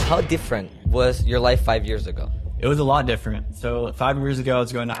How different was your life 5 years ago? It was a lot different. So 5 years ago, I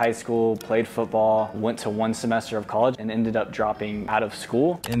was going to high school, played football, went to one semester of college, and ended up dropping out of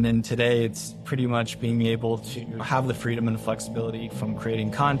school. And then today, it's pretty much being able to have the freedom and flexibility from creating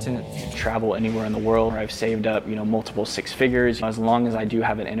content, travel anywhere in the world. I've saved up, multiple six figures. As long as I do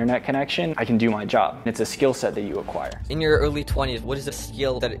have an internet connection, I can do my job. It's a skill set that you acquire. In your early 20s, what is a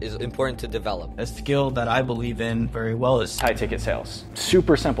skill that is important to develop? A skill that I believe in very well is high ticket sales.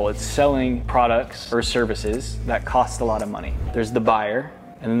 Super simple. It's selling products or services that cost a lot of money. There's the buyer,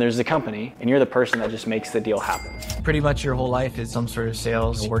 and then there's the company, and you're the person that just makes the deal happen. Pretty much your whole life is some sort of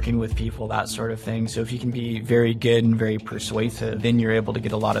sales, working with people, that sort of thing. So if you can be very good and very persuasive, then you're able to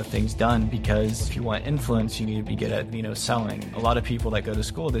get a lot of things done, because if you want influence, you need to be good at, selling. A lot of people that go to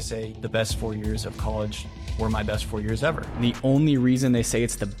school, they say the best 4 years of college were my best 4 years ever. And the only reason they say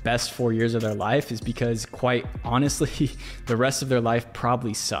it's the best 4 years of their life is because, quite honestly, the rest of their life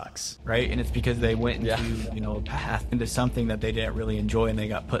probably sucks. Right? And it's because they went into, a path into something that they didn't really enjoy, and they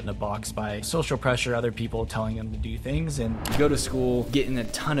got put in a box by social pressure, other people telling them to do things. And you go to school, get in a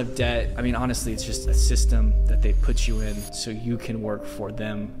ton of debt. I mean, honestly, it's just a system that they put you in so you can work for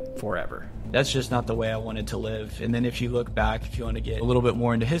them forever. That's just not the way I wanted to live. And then if you look back, if you want to get a little bit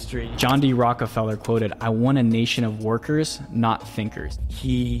more into history, John D. Rockefeller quoted, "I want a nation of workers, not thinkers."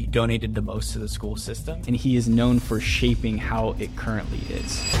 He donated the most to the school system, and he is known for shaping how it currently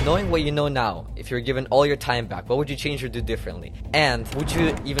is. Knowing what you know now, if you're given all your time back, what would you change or do differently? And would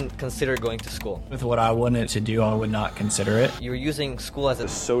you even consider going to school? With what I wanted to do, I would not consider it. You're using school as a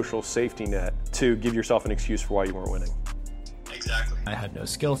social safety net to give yourself an excuse for why you weren't winning. Exactly. I had no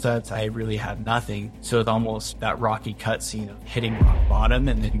skill sets. I really had nothing. So it's almost that Rocky cutscene of hitting rock bottom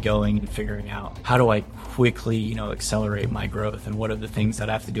and then going and figuring out how do I quickly, accelerate my growth, and what are the things that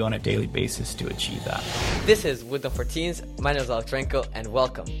I have to do on a daily basis to achieve that. This is Wisdom for Teens. My name is Alex Renko, and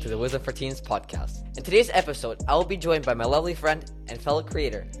welcome to the Wisdom for Teens podcast. In today's episode, I will be joined by my lovely friend and fellow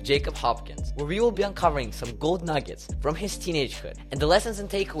creator, Jacob Hopkins, where we will be uncovering some gold nuggets from his teenagehood and the lessons and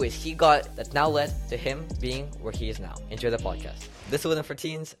takeaways he got that now led to him being where he is now. Enjoy the podcast. This is Wisdom for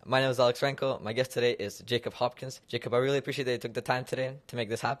Teens. My name is Alex Renko. My guest today is Jacob Hopkins. Jacob, I really appreciate that you took the time today to make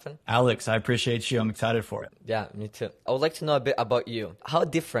this happen. Alex, I appreciate you. I'm excited for it. Yeah, me too. I would like to know a bit about you. How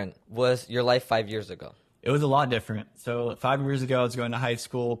different was your life 5 years ago? It was a lot different. So 5 years ago, I was going to high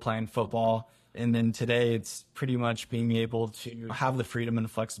school, playing football. And then today, it's pretty much being able to have the freedom and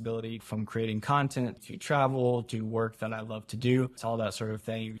flexibility from creating content, to travel, to work that I love to do. It's all that sort of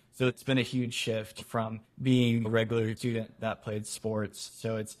thing. So it's been a huge shift from being a regular student that played sports.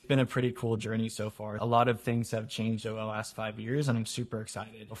 So it's been a pretty cool journey so far. A lot of things have changed over the last 5 years, and I'm super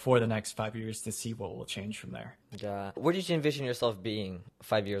excited for the next 5 years to see what will change from there. Yeah. Where did you envision yourself being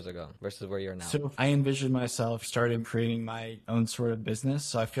 5 years ago versus where you're now? So I envisioned myself starting creating my own sort of business.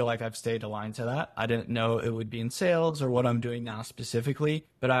 So I feel like I've stayed aligned to that. I didn't know it would be in sales or what I'm doing now specifically,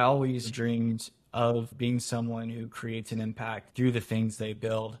 but I always dreamed of being someone who creates an impact through the things they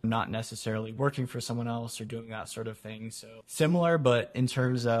build, not necessarily working for someone else or doing that sort of thing. So similar, but in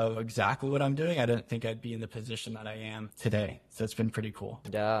terms of exactly what I'm doing, I didn't think I'd be in the position that I am today. So it's been pretty cool.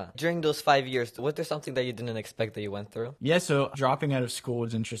 Yeah. During those 5 years, was there something that you didn't expect that you went through? Yeah, so dropping out of school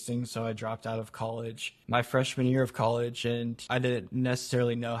was interesting. So I dropped out of college my freshman year of college, and I didn't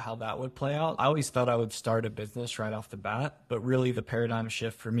necessarily know how that would play out. I always thought I would start a business right off the bat, but really the paradigm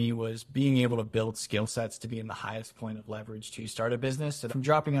shift for me was being able to build skill sets to be in the highest point of leverage to start a business. So from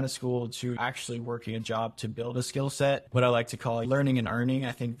dropping out of school to actually working a job to build a skill set, what I like to call learning and earning.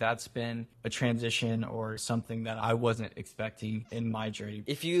 I think that's been a transition or something that I wasn't expecting in my journey.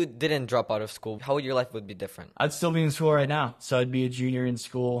 If you didn't drop out of school, how would your life would be different? I'd still be in school right now. So I'd be a junior in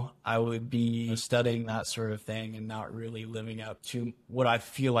school. I would be studying that sort of thing and not really living up to what I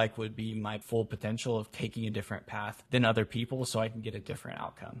feel like would be my full potential of taking a different path than other people so I can get a different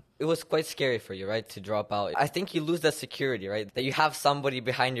outcome. It was quite scary for you, right, to drop out. I think you lose that security, right? That you have somebody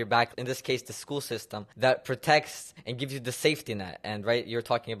behind your back, in this case, the school system, that protects and gives you the safety net. And, right, you're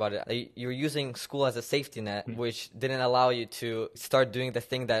talking about it. You're using school as a safety net, which didn't allow you to start doing the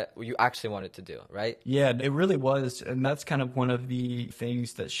thing that you actually wanted to do, right? Yeah, it really was. And that's kind of one of the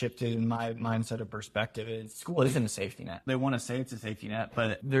things that shifted in my mindset of perspective is school isn't a safety net. They want to say it's a safety net,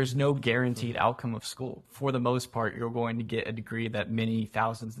 but there's no guaranteed outcome of school. For the most part, you're going to get a degree that many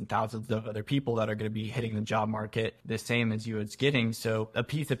thousands and thousands of other people people that are going to be hitting the job market the same as you it's getting. So a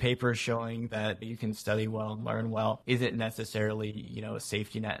piece of paper showing that you can study well and learn well isn't necessarily, a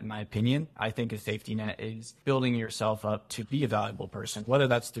safety net in my opinion. I think a safety net is building yourself up to be a valuable person, whether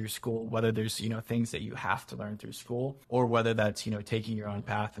that's through school, whether there's, things that you have to learn through school, or whether that's, taking your own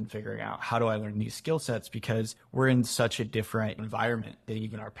path and figuring out how do I learn these skill sets, because we're in such a different environment than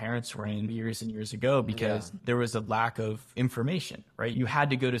even our parents were in years and years ago, because there was a lack of information, right? You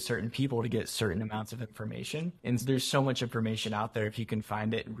had to go to certain people to get certain amounts of information. And there's so much information out there. If you can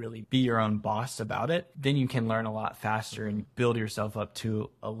find it and really be your own boss about it, then you can learn a lot faster and build yourself up to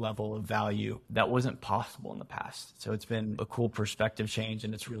a level of value that wasn't possible in the past. So it's been a cool perspective change,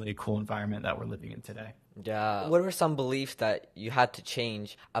 and it's really a cool environment that we're living in today. Yeah. What were some beliefs that you had to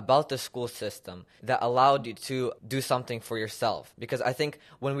change about the school system that allowed you to do something for yourself? Because I think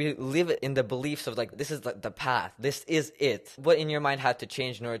when we live in the beliefs of like, this is the path, this is it, what in your mind had to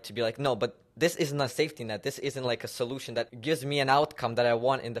change in order to be like, no, but this isn't a safety net. This isn't like a solution that gives me an outcome that I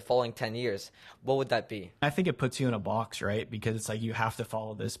want in the following 10 years. What would that be? I think it puts you in a box, right? Because it's like you have to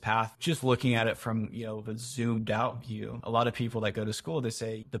follow this path. Just looking at it from, the zoomed out view, a lot of people that go to school, they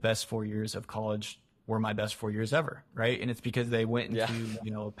say the best 4 years of college were my best 4 years ever, right? And it's because they went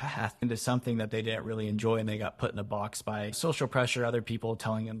into, a path into something that they didn't really enjoy, and they got put in a box by social pressure, other people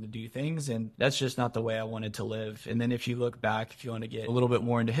telling them to do things. And that's just not the way I wanted to live. And then if you look back, if you want to get a little bit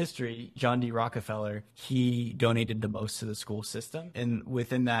more into history, John D. Rockefeller, he donated the most to the school system. And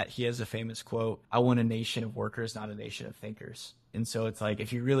within that, he has a famous quote, "I want a nation of workers, not a nation of thinkers." And so it's like,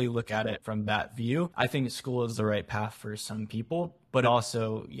 if you really look at it from that view, I think school is the right path for some people, but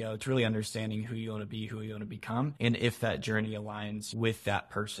also, it's really understanding who you want to be, who you want to become, and if that journey aligns with that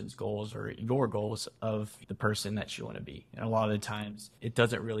person's goals or your goals of the person that you want to be. And a lot of the times it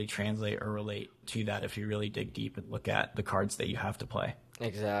doesn't really translate or relate to that if you really dig deep and look at the cards that you have to play.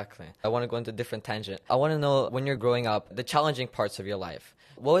 Exactly. I want to go into a different tangent. I want to know, when you're growing up, the challenging parts of your life.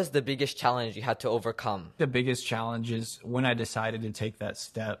 What was the biggest challenge you had to overcome? The biggest challenge is when I decided to take that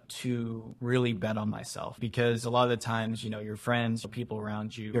step to really bet on myself, because a lot of the times, your friends or people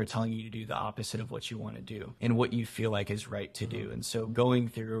around you are telling you to do the opposite of what you want to do and what you feel like is right to do. And so going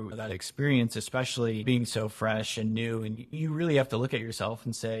through that experience, especially being so fresh and new, and you really have to look at yourself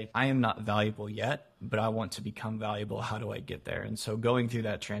and say, I am not valuable yet, but I want to become valuable. How do I get there? And so going through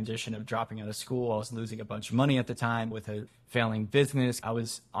that transition of dropping out of school, I was losing a bunch of money at the time with a failing business. I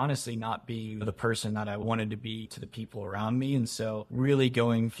was honestly not being the person that I wanted to be to the people around me. And so really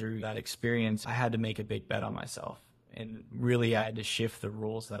going through that experience, I had to make a big bet on myself. And really, I had to shift the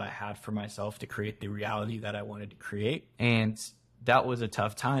rules that I had for myself to create the reality that I wanted to create. And that was a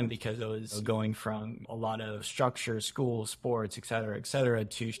tough time, because it was going from a lot of structure, school, sports, et cetera,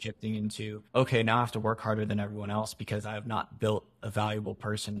 to shifting into, okay, now I have to work harder than everyone else because I have not built a valuable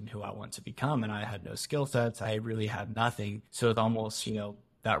person who I want to become. And I had no skill sets. I really had nothing. So it's almost,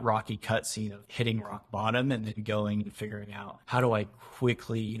 that rocky cutscene of hitting rock bottom and then going and figuring out, how do I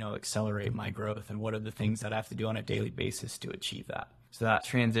quickly, accelerate my growth, and what are the things that I have to do on a daily basis to achieve that? So that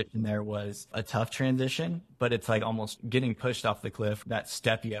transition there was a tough transition, but it's like almost getting pushed off the cliff. That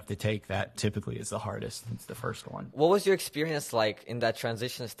step you have to take, that typically is the hardest. It's the first one. What was your experience like in that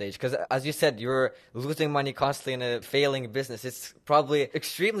transition stage? Because as you said, you're losing money constantly in a failing business. It's probably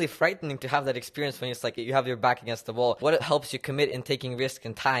extremely frightening to have that experience when it's like you have your back against the wall. What helps you commit in taking risks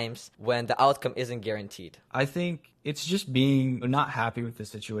in times when the outcome isn't guaranteed? I think it's just being not happy with the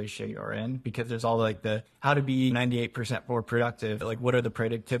situation you're in, because there's all like the how to be 98% more productive. Like, what are the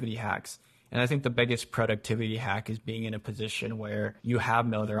productivity hacks? And I think the biggest productivity hack is being in a position where you have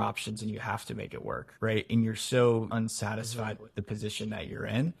no other options and you have to make it work, right? And you're so unsatisfied with the position that you're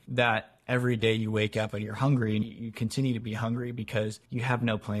in that every day you wake up and you're hungry, and you continue to be hungry because you have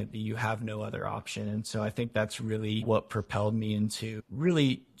no plan B, you have no other option. And so I think that's really what propelled me into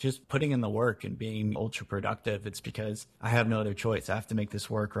really just putting in the work and being ultra productive. It's because I have no other choice. I have to make this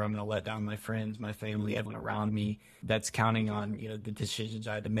work, or I'm going to let down my friends, my family, everyone around me that's counting on, the decisions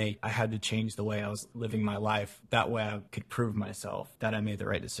I had to make. I had to change the way I was living my life. That way I could prove myself that I made the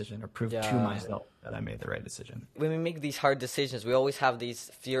right decision, or prove to myself that I made the right decision. When we make these hard decisions, we always have these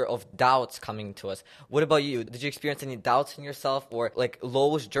fear of doubts coming to us. What about you? Did you experience any doubts in yourself, or like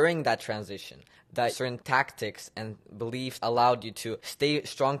lows during that transition? That certain tactics and beliefs allowed you to stay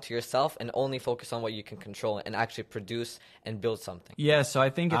strong to yourself and only focus on what you can control and actually produce and build something? Yeah, so I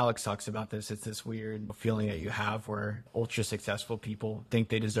think Alex talks about this. It's this weird feeling that you have where ultra successful people think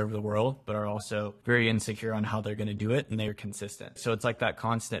they deserve the world, but are also very insecure on how they're going to do it, and they're consistent. So it's like that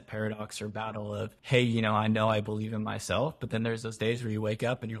constant paradox or battle of, hey, I know I believe in myself, but then there's those days where you wake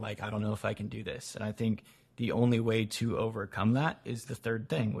up and you're like, I don't know if I can do this. And I think the only way to overcome that is the third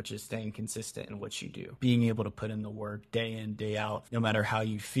thing, which is staying consistent in what you do, being able to put in the work day in, day out, no matter how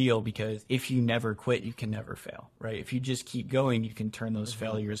you feel, because if you never quit, you can never fail, right? If you just keep going, you can turn those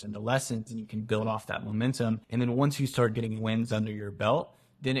failures into lessons and you can build off that momentum. And then once you start getting wins under your belt,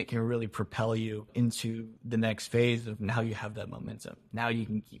 then it can really propel you into the next phase of how you have that momentum. Now you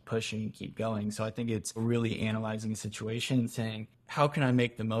can keep pushing and keep going. So I think it's really analyzing the situation and saying, how can I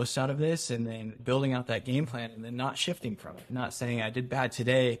make the most out of this? And then building out that game plan and then not shifting from it. Not saying I did bad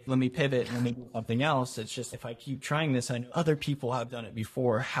today, let me pivot and let me do something else. It's just, if I keep trying this, I know other people have done it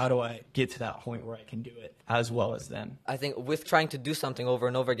before. How do I get to that point where I can do it as well as them? I think with trying to do something over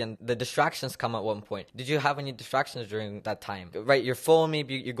and over again, the distractions come at one point. Did you have any distractions during that time? Right, your phone,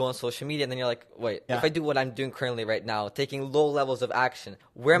 maybe you go on social media and then you're like, wait, if I do what I'm doing currently right now, taking low levels of action,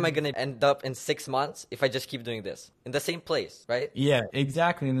 where am I going to end up in 6 months if I just keep doing this? In the same place, right? Yeah,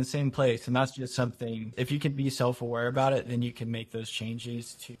 exactly, in the same place. And that's just something, if you can be self-aware about it, then you can make those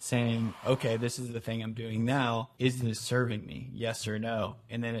changes to saying, okay, this is the thing I'm doing now. Is this serving me? Yes or no?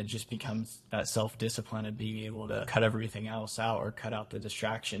 And then it just becomes that self-discipline of being able to cut everything else out or cut out the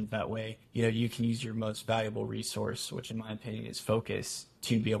distractions. That way, you can use your most valuable resource, which in my opinion is focus,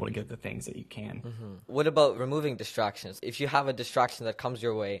 to be able to get the things that you can. What about removing distractions? If you have a distraction that comes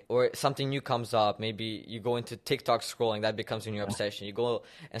your way or something new comes up, maybe you go into TikTok scrolling, that becomes your new obsession. You go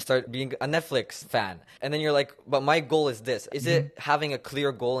and start being a Netflix fan. And then you're like, but my goal is this. Is it having a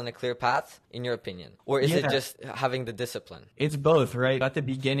clear goal and a clear path, in your opinion? Or is it just having the discipline? It's both, right? At the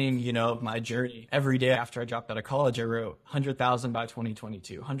beginning, of my journey, every day after I dropped out of college, I wrote 100,000 by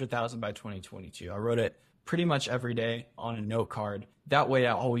 2022, 100,000 by 2022. I wrote it pretty much every day on a note card. That way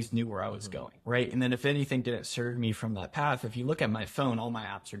I always knew where I was going, right? And then if anything didn't serve me from that path, if you look at my phone, all my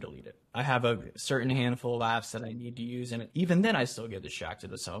apps are deleted. I have a certain handful of apps that I need to use, and even then I still get distracted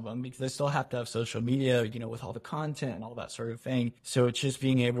with some of them because I still have to have social media, with all the content and all that sort of thing. So it's just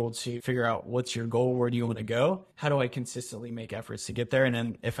being able to figure out what's your goal, where do you want to go? How do I consistently make efforts to get there? And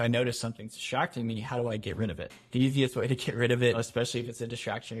then if I notice something's distracting me, how do I get rid of it? The easiest way to get rid of it, especially if it's a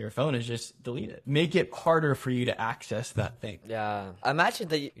distraction on your phone, is just delete it. Make it harder for you to access that thing. Yeah. Imagine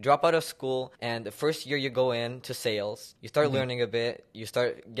that you drop out of school and the first year you go into sales, you start learning a bit, you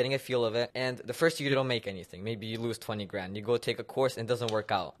start getting a feel of it, and the first year you don't make anything. Maybe you lose 20 grand. You go take a course and it doesn't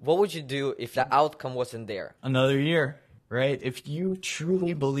work out. What would you do if the outcome wasn't there? Another year. Right? If you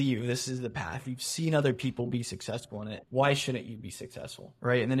truly believe this is the path, you've seen other people be successful in it, why shouldn't you be successful?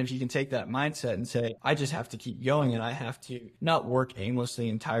 Right? And then if you can take that mindset and say, I just have to keep going and I have to not work aimlessly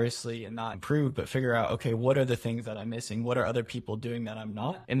and tirelessly and not improve, but figure out, okay, what are the things that I'm missing? What are other people doing that I'm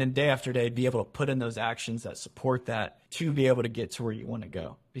not? And then day after day, be able to put in those actions that support that to be able to get to where you want to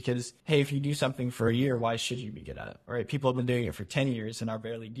go. Because, hey, if you do something for a year, why should you be good at it? Right? People have been doing it for 10 years and are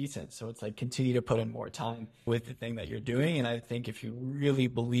barely decent. So it's like, continue to put in more time with the thing that you're doing. And I think if you really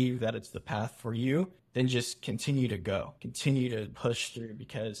believe that it's the path for you, then just continue to go, continue to push through,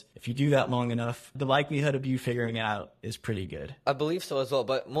 because if you do that long enough, the likelihood of you figuring it out is pretty good. I believe so as well,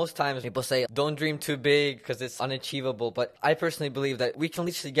 but most times people say, don't dream too big because it's unachievable. But I personally believe that we can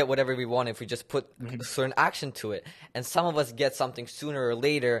literally get whatever we want if we just put certain action to it. And some of us get something sooner or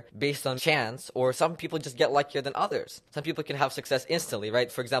later based on chance, or some people just get luckier than others. Some people can have success instantly, right?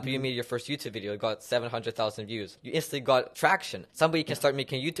 For example, you made your first YouTube video, it got 700,000 views. You instantly got traction. Somebody can start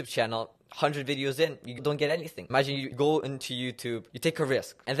making a YouTube channel, 100 videos in, you don't get anything. Imagine you go into YouTube, you take a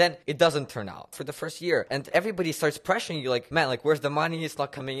risk, and then it doesn't turn out for the first year. And everybody starts pressuring you like, man, like, where's the money? It's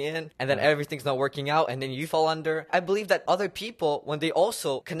not coming in. And then everything's not working out, and then you fall under. I believe that other people, when they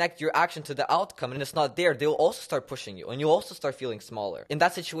also connect your action to the outcome and it's not there, they'll also start pushing you, and you'll also start feeling smaller. In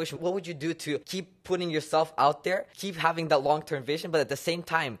that situation, what would you do to keep putting yourself out there, keep having that long-term vision, but at the same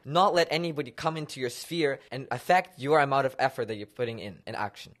time, not let anybody come into your sphere and affect your amount of effort that you're putting in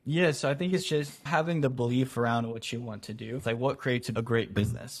action? Yeah, so I think it's just having the belief around what you want to do. It's like, what creates a great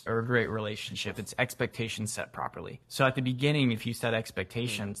business or a great relationship? It's expectations set properly. So at the beginning, if you set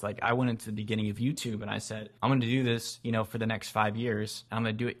expectations, like I went into the beginning of YouTube and I said, I'm going to do this, for the next 5 years. I'm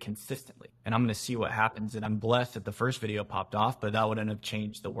going to do it consistently and I'm going to see what happens. And I'm blessed that the first video popped off, but that wouldn't have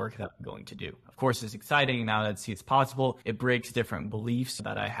changed the work that I'm going to do. Of course, it's exciting now that it's possible. It breaks different beliefs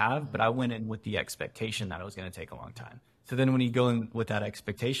that I have, but I went in with the expectation that it was going to take a long time. So then when you go in with that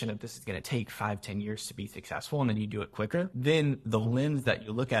expectation that this is going to take 5-10 years to be successful, and then you do it quicker, then the lens that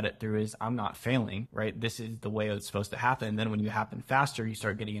you look at it through is, I'm not failing, right? This is the way it's supposed to happen. And then when you happen faster, you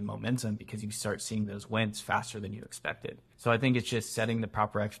start getting in momentum because you start seeing those wins faster than you expected. So I think it's just setting the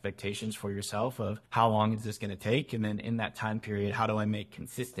proper expectations for for yourself of how long is this going to take? And then in that time period, how do I make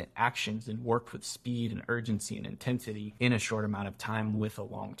consistent actions and work with speed and urgency and intensity in a short amount of time with a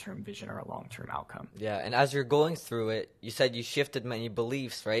long-term vision or a long-term outcome? Yeah, and as you're going through it, you said you shifted many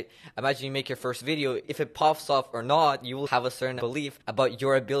beliefs, right? Imagine you make your first video. If it pops off or not, you will have a certain belief about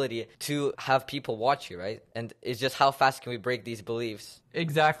your ability to have people watch you, right? And it's just how fast can we break these beliefs?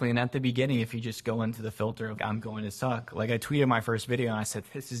 Exactly. And at the beginning, if you just go into the filter of I'm going to suck, like I tweeted my first video and I said,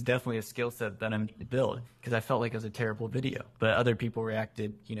 this is definitely a skill set that I'm going to build, because I felt like it was a terrible video. But other people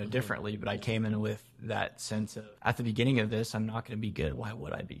reacted, differently. But I came in with that sense of, at the beginning of this, I'm not going to be good. Why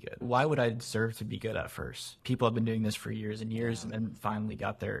would I be good? Why would I deserve to be good at first? People have been doing this for years and years and then finally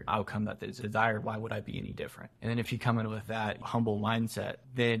got their outcome that they desired. Why would I be any different? And then if you come in with that humble mindset,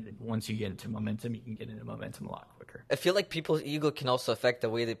 then once you get into momentum, you can get into momentum a lot quicker. I feel like people's ego can also affect the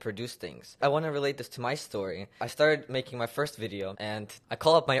way they produce things. I want to relate this to my story. I started making my first video and I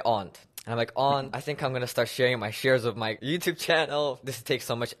call up my aunt. And I'm like, Aunt, I think I'm going to start sharing my shares of my YouTube channel. This takes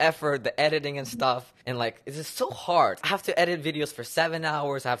so much effort, the editing and stuff. And like, this is so hard. I have to edit videos for 7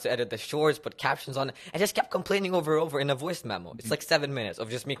 hours. I have to edit the shorts, put captions on it. I just kept complaining over and over in a voice memo. It's like 7 minutes of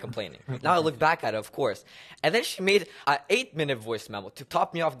just me complaining. Now I look back at it, of course. And then she made an 8-minute voice memo to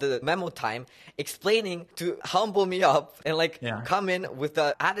top me off the memo time, explaining to humble me up and come in with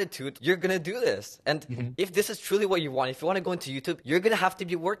the attitude, you're going to do this. And if this is truly what you want, if you want to go into YouTube, you're going to have to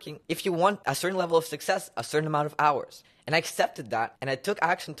be working. If you want a certain level of success, a certain amount of hours. And I accepted that and I took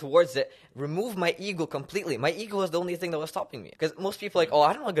action towards it, removed my ego completely. My ego was the only thing that was stopping me. Because most people are like, oh,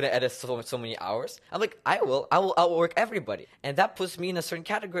 I'm not going to edit so many hours. I'm like, I will outwork everybody. And that puts me in a certain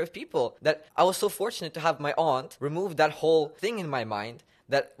category of people that I was so fortunate to have my aunt remove that whole thing in my mind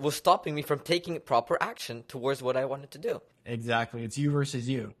that was stopping me from taking proper action towards what I wanted to do. Exactly. It's you versus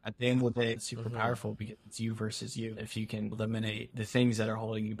you. At the end of the day, it's super powerful because it's you versus you. If you can eliminate the things that are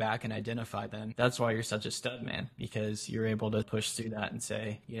holding you back and identify them, that's why you're such a stud, man, because you're able to push through that and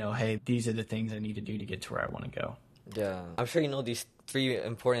say, hey, these are the things I need to do to get to where I want to go. Yeah. I'm sure you know these 3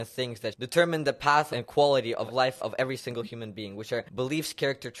 important things that determine the path and quality of life of every single human being, which are beliefs,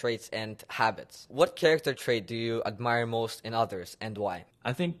 character traits, and habits. What character trait do you admire most in others and why?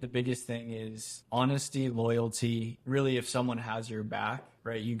 I think the biggest thing is honesty, loyalty. Really, if someone has your back,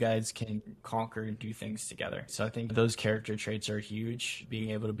 right, you guys can conquer and do things together. So I think those character traits are huge. Being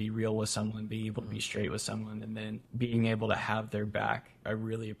able to be real with someone, being able to be straight with someone, and then being able to have their back. I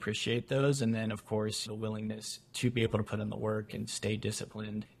really appreciate those. And then, of course, the willingness to be able to put in the work and stay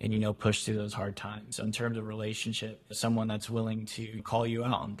disciplined and, push through those hard times. So in terms of relationship, someone that's willing to call you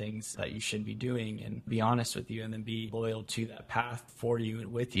out on things that you should be doing and be honest with you and then be loyal to that path for you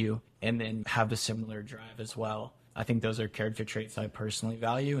and with you, and then have a similar drive as well. I think those are character traits I personally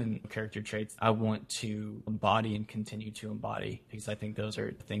value and character traits I want to embody and continue to embody, because I think those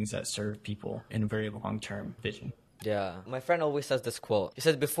are things that serve people in a very long-term vision. Yeah. My friend always says this quote. He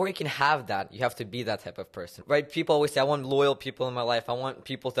says, before you can have that, you have to be that type of person, right? People always say, I want loyal people in my life. I want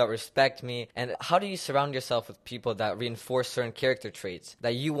people that respect me. And how do you surround yourself with people that reinforce certain character traits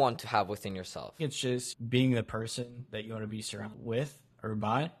that you want to have within yourself? It's just being the person that you want to be surrounded with or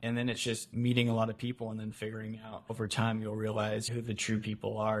by, and then it's just meeting a lot of people and then figuring out over time you'll realize who the true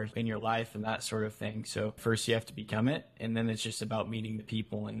people are in your life and that sort of thing. So first you have to become it, and then it's just about meeting the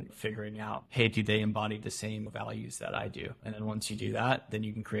people and figuring out, hey, do they embody the same values that I do? And then once you do that, then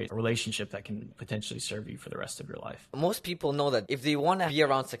you can create a relationship that can potentially serve you for the rest of your life. Most people know that if they want to be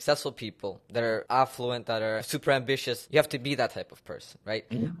around successful people that are affluent, that are super ambitious, you have to be that type of person, right?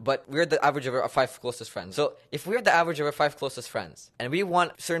 But we're the average of our 5 closest friends. So if we're the average of our 5 closest friends and we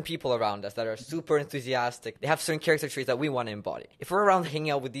want certain people around us that are super enthusiastic, they have certain character traits that we want to embody. If we're around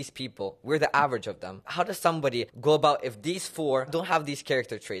hanging out with these people, we're the average of them. How does somebody go about, if these 4 don't have these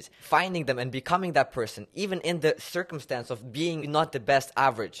character traits, finding them and becoming that person, even in the circumstance of being not the best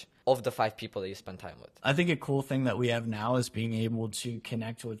average of the 5 people that you spend time with? I think a cool thing that we have now is being able to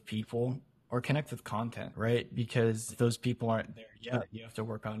connect with people or connect with content, right? Because those people aren't there yet. You have to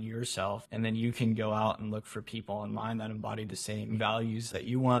work on yourself, and then you can go out and look for people online that embody the same values that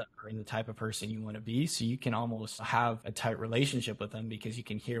you want or the type of person you want to be. So you can almost have a tight relationship with them because you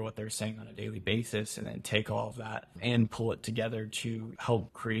can hear what they're saying on a daily basis and then take all of that and pull it together to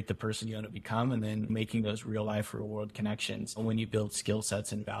help create the person you want to become, and then making those real life, real world connections. When you build skill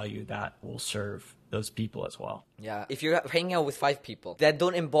sets and value, that will serve those people as well. Yeah, if you're hanging out with 5 people that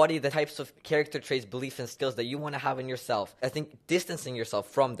don't embody the types of character traits, beliefs, and skills that you want to have in yourself, I think distancing yourself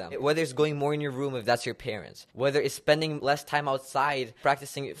from them, whether it's going more in your room if that's your parents, whether it's spending less time outside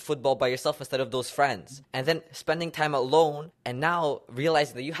practicing football by yourself instead of those friends, and then spending time alone, and now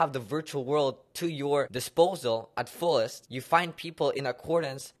realizing that you have the virtual world to your disposal at fullest, you find people in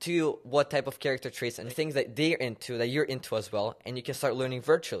accordance to what type of character traits and things that they're into, that you're into as well, and you can start learning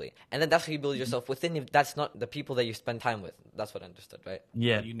virtually. And then that's how you build yourself within. If that's not the people that you spend time with. That's what I understood, right?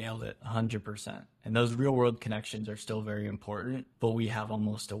 Yeah, you nailed it 100%. And those real world connections are still very important, but we have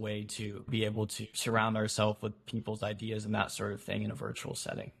almost a way to be able to surround ourselves with people's ideas and that sort of thing in a virtual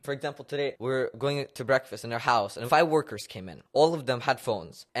setting. For example, today we're going to breakfast in our house and 5 workers came in. All of them had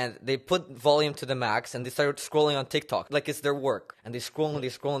phones and they put volume to the max and they started scrolling on TikTok like it's their work. And they scroll and they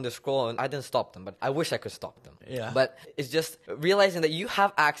scroll and they scroll, and I didn't stop them, but I wish I could stop them. Yeah. But it's just realizing that you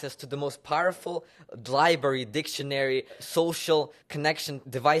have access to the most powerful library, dictionary, social connection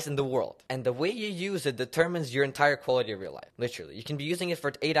device in the world. And the way you use it determines your entire quality of your life. Literally. You can be using it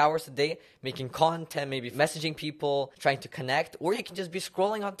for 8 hours a day, making content, maybe messaging people, trying to connect, or you can just be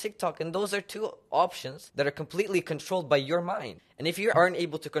scrolling on TikTok. And those are 2 options that are completely controlled by your mind. And if you aren't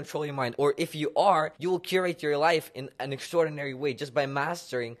able to control your mind, or if you are, you will curate your life in an extraordinary way just by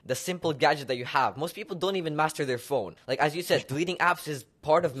mastering the simple gadget that you have. Most people don't even master their phone. Like, as you said, deleting apps is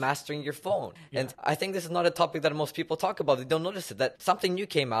part of mastering your phone. Yeah. And I think this is not a topic that most people talk about. They don't notice it, that something new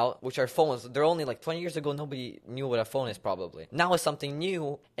came out, which are phones. They're only like 20 years ago, nobody knew what a phone is probably. Now it's something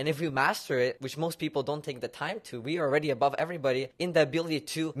new. And if we master it, which most people don't take the time to, we are already above everybody in the ability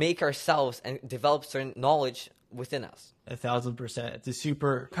to make ourselves and develop certain knowledge within us. 1,000%. It's a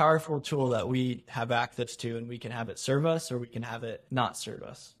super powerful tool that we have access to, and we can have it serve us or we can have it not serve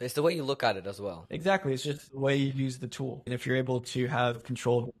us. It's the way you look at it as well. Exactly. It's just the way you use the tool. And if you're able to have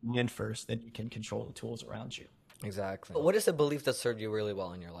control of the end first, then you can control the tools around you. Exactly. What is a belief that served you really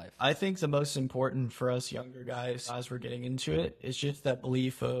well in your life? I think the most important for us younger guys as we're getting into it is just that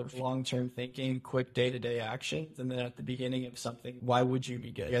belief of long-term thinking, quick day-to-day actions, and then at the beginning of something, why would you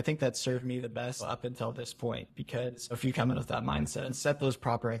be good? I think that served me the best up until this point, because if you come in with that mindset and set those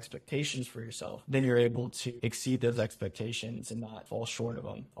proper expectations for yourself, then you're able to exceed those expectations and not fall short of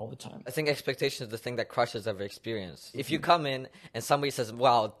them all the time. I think expectation is the thing that crushes every experience. If you come in and somebody says,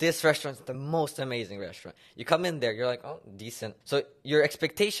 wow, this restaurant's the most amazing restaurant, you come in there, you're like, oh, decent. So your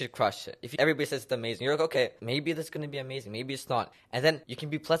expectation crush it. If everybody says it's amazing, you're like, okay, maybe this is going to be amazing. Maybe it's not. And then you can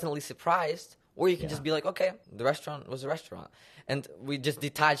be pleasantly surprised, or you can just be like, okay, the restaurant was a restaurant. And we just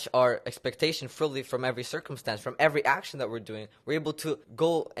detach our expectation fully from every circumstance, from every action that we're doing. We're able to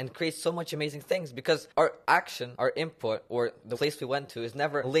go and create so much amazing things because our action, our input, or the place we went to is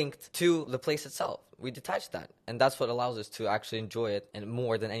never linked to the place itself. We detach that. And that's what allows us to actually enjoy it and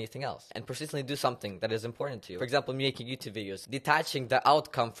more than anything else. And persistently do something that is important to you. For example, making YouTube videos. Detaching the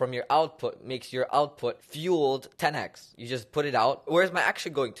outcome from your output makes your output fueled 10x. You just put it out. Where's my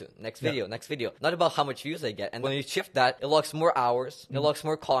action going to? Next video, next video. Not about how much views I get. And when you shift that, it unlocks more hours, it unlocks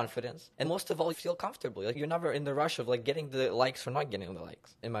more confidence. And most of all, you feel comfortable. Like, you're never in the rush of like getting the likes or not getting the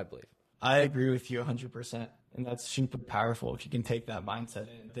likes, in my belief. I agree with you 100%. And that's super powerful. If you can take that mindset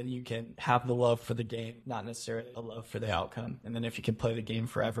in, then you can have the love for the game, not necessarily a love for the outcome. And then if you can play the game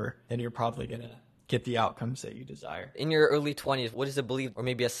forever, then you're probably going to get the outcomes that you desire. In your early 20s, what is a belief or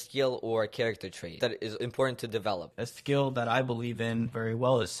maybe a skill or a character trait that is important to develop? A skill that I believe in very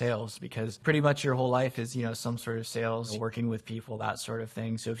well is sales, because pretty much your whole life is, some sort of sales, working with people, that sort of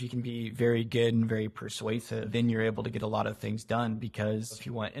thing. So if you can be very good and very persuasive, then you're able to get a lot of things done, because if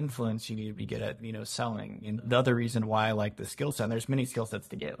you want influence, you need to be good at, selling. And the other reason why I like the skill set, and there's many skill sets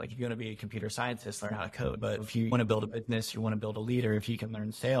to get. Like if you want to be a computer scientist, learn how to code. But if you want to build a business, you want to build a leader, if you can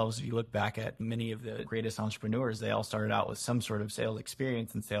learn sales, if you look back at many of the greatest entrepreneurs, they all started out with some sort of sales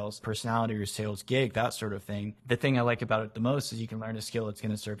experience and sales personality or sales gig, that sort of thing. The thing I like about it the most is you can learn a skill that's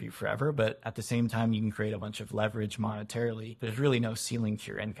going to serve you forever, but at the same time, you can create a bunch of leverage monetarily. There's really no ceiling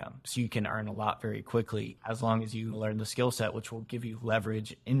to your income. So you can earn a lot very quickly as long as you learn the skill set, which will give you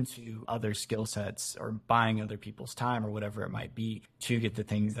leverage into other skill sets or buying other people's time or whatever it might be to get the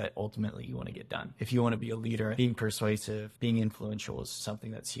things that ultimately you want to get done. If you want to be a leader, being persuasive, being influential is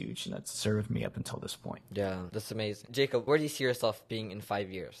something that's huge, and that's served me up until this point. Yeah, that's amazing. Jacob, where do you see yourself being in 5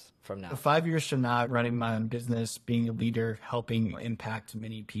 years from now? 5 years from now, running my own business, being a leader, helping impact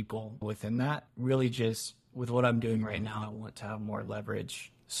many people within that. Really just with what I'm doing right now, I want to have more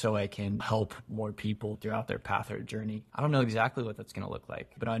leverage so I can help more people throughout their path or journey. I don't know exactly what that's going to look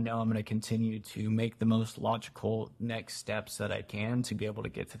like, but I know I'm going to continue to make the most logical next steps that I can to be able to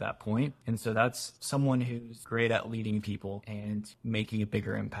get to that point. And so that's someone who's great at leading people and making a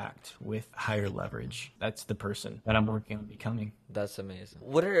bigger impact with higher leverage. That's the person that I'm working on becoming. That's amazing.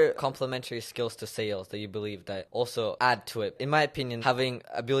 What are complementary skills to sales that you believe that also add to it? In my opinion, having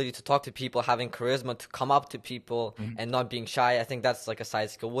ability to talk to people, having charisma to come up to people and not being shy, I think that's like a side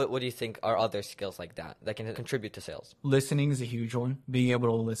skill. What do you think are other skills like that can contribute to sales? Listening is a huge one. Being able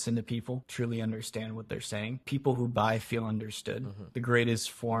to listen to people, truly understand what they're saying. People who buy feel understood. The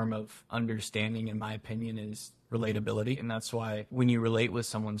greatest form of understanding, in my opinion, is relatability. And that's why when you relate with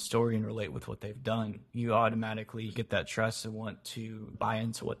someone's story and relate with what they've done, you automatically get that trust and want to buy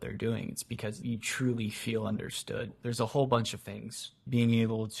into what they're doing. It's because you truly feel understood. There's a whole bunch of things. Being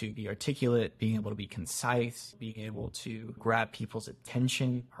able to be articulate, being able to be concise, being able to grab people's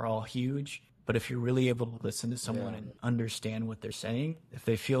attention are all huge. But if you're really able to listen to someone and understand what they're saying, if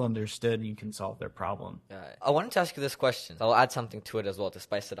they feel understood, you can solve their problem. I wanted to ask you this question. I'll add something to it as well to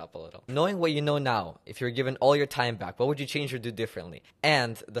spice it up a little. Knowing what you know now, if you're given all your time back, what would you change or do differently?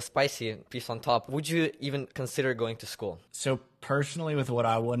 And the spicy piece on top, would you even consider going to school? So personally, with what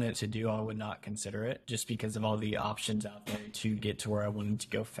I wanted to do, I would not consider it just because of all the options out there to get to where I wanted to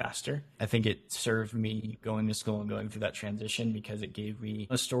go faster. I think it served me going to school and going through that transition because it gave me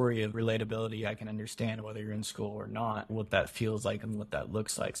a story of relatability. I can understand whether you're in school or not, what that feels like and what that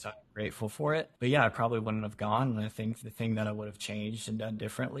looks like. So I'm grateful for it. But yeah, I probably wouldn't have gone. And I think the thing that I would have changed and done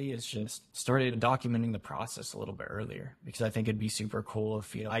differently is just started documenting the process a little bit earlier, because I think it'd be super cool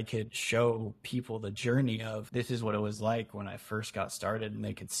if I could show people the journey of this is what it was like when I first got started, and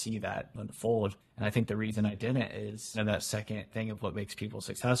they could see that unfold. And I think the reason I didn't is that second thing of what makes people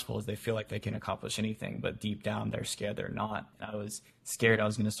successful is they feel like they can accomplish anything, but deep down they're scared they're not. And I was scared I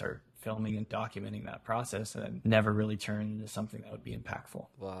was going to start filming and documenting that process and never really turn into something that would be impactful.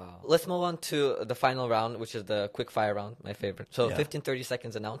 Wow. Let's move on to the final round, which is the quick fire round, my favorite. So 15, 30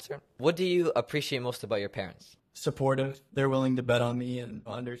 seconds announcer. What do you appreciate most about your parents? Supportive. They're willing to bet on me and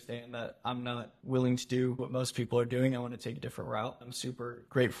understand that I'm not willing to do what most people are doing. I want to take a different route. I'm super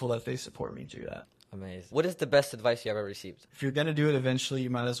grateful that they support me through that. Amazing. What is the best advice you ever received? If you're going to do it eventually,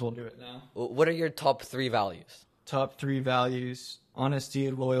 you might as well do it now. What are your top 3 values? Top 3 values: honesty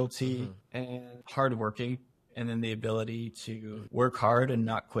and loyalty and hardworking. And then the ability to work hard and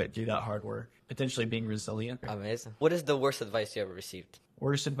not quit, do that hard work. Potentially being resilient. Amazing. What is the worst advice you ever received?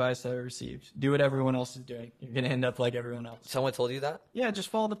 Worst advice I ever received: do what everyone else is doing. You're going to end up like everyone else. Someone told you that? Yeah, just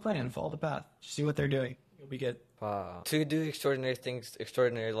follow the plan, follow the path. Just see what they're doing. You'll be good. Wow. To do extraordinary things,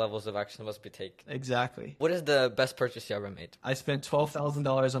 extraordinary levels of action must be taken. Exactly. What is the best purchase you ever made? I spent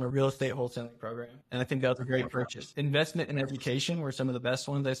 $12,000 on a real estate wholesaling program, and I think that was a great purchase. Investment in education were some of the best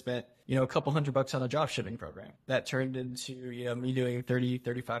ones. I spent, a couple $100 on a drop shipping program. That turned into, me doing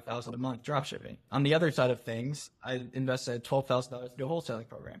 $35,000 a month drop shipping. On the other side of things, I invested $12,000 into a wholesaling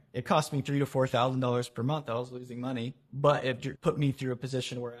program. It cost me $3,000 to $4,000 per month. I was losing money, but it put me through a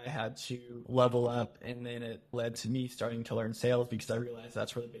position where I had to level up, and then it led to me starting to learn sales because I realized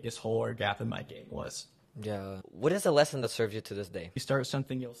that's where the biggest hole or gap in my game was. Yeah. What is a lesson that serves you to this day? You start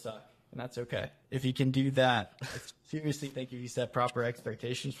something, you'll suck. And that's okay. If you can do that, I seriously think if you set proper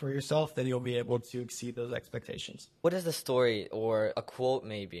expectations for yourself, then you'll be able to exceed those expectations. What is the story or a quote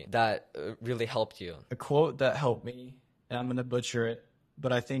maybe that really helped you? A quote that helped me, and I'm going to butcher it,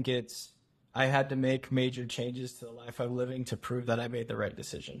 but I think I had to make major changes to the life I'm living to prove that I made the right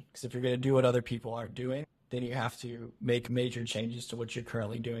decision. Because if you're going to do what other people aren't doing, then you have to make major changes to what you're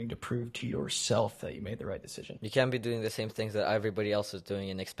currently doing to prove to yourself that you made the right decision. You can't be doing the same things that everybody else is doing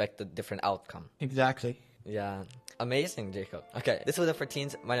and expect a different outcome. Exactly. Yeah. Amazing, Jacob. Okay, this was it for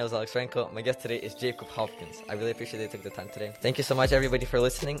Teens. My name is Alex Renko. My guest today is Jacob Hopkins. I really appreciate they took the time today. Thank you so much, everybody, for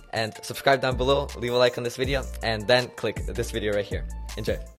listening. And subscribe down below, leave a like on this video, and then click this video right here. Enjoy.